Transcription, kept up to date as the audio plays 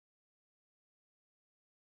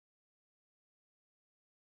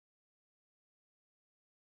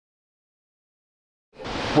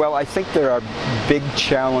Well, I think there are big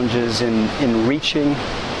challenges in reaching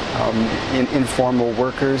informal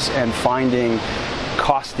workers and finding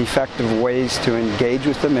cost-effective ways to engage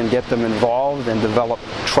with them and get them involved and develop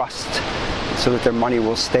trust so that their money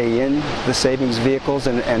will stay in the savings vehicles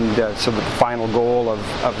and so that the final goal of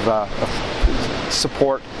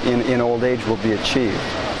support in old age will be achieved.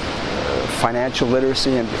 Financial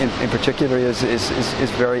literacy in particular is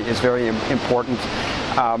very important,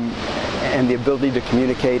 and the ability to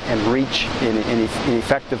communicate and reach in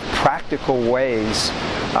effective, practical ways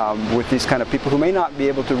with these kind of people who may not be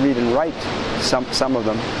able to read and write. Some of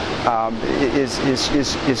them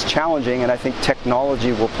is challenging, and I think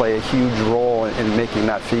technology will play a huge role in making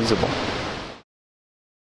that feasible.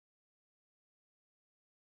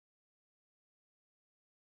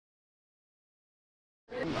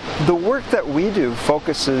 The work that we do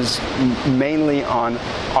focuses mainly on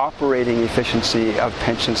operating efficiency of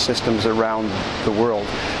pension systems around the world.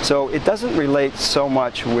 So it doesn't relate so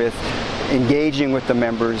much with engaging with the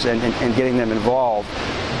members and getting them involved.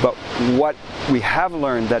 But what we have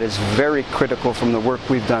learned that is very critical from the work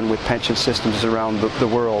we've done with pension systems around the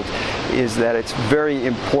world is that it's very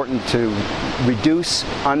important to reduce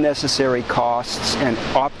unnecessary costs and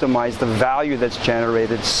optimize the value that's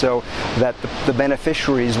generated so that the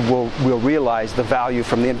beneficiaries will realize the value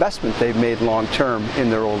from the investment they've made long term in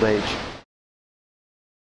their old age.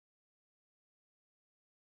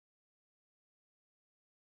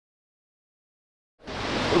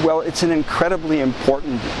 Well, it's an incredibly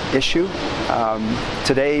important issue.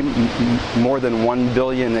 Today, more than 1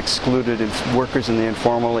 billion excluded workers in the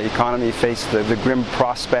informal economy face the grim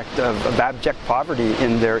prospect of abject poverty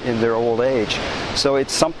in their old age. So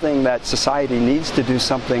it's something that society needs to do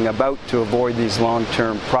something about to avoid these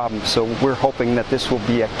long-term problems. So we're hoping that this will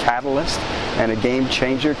be a catalyst and a game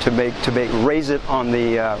changer to raise it on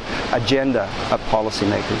the agenda of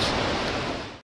policymakers.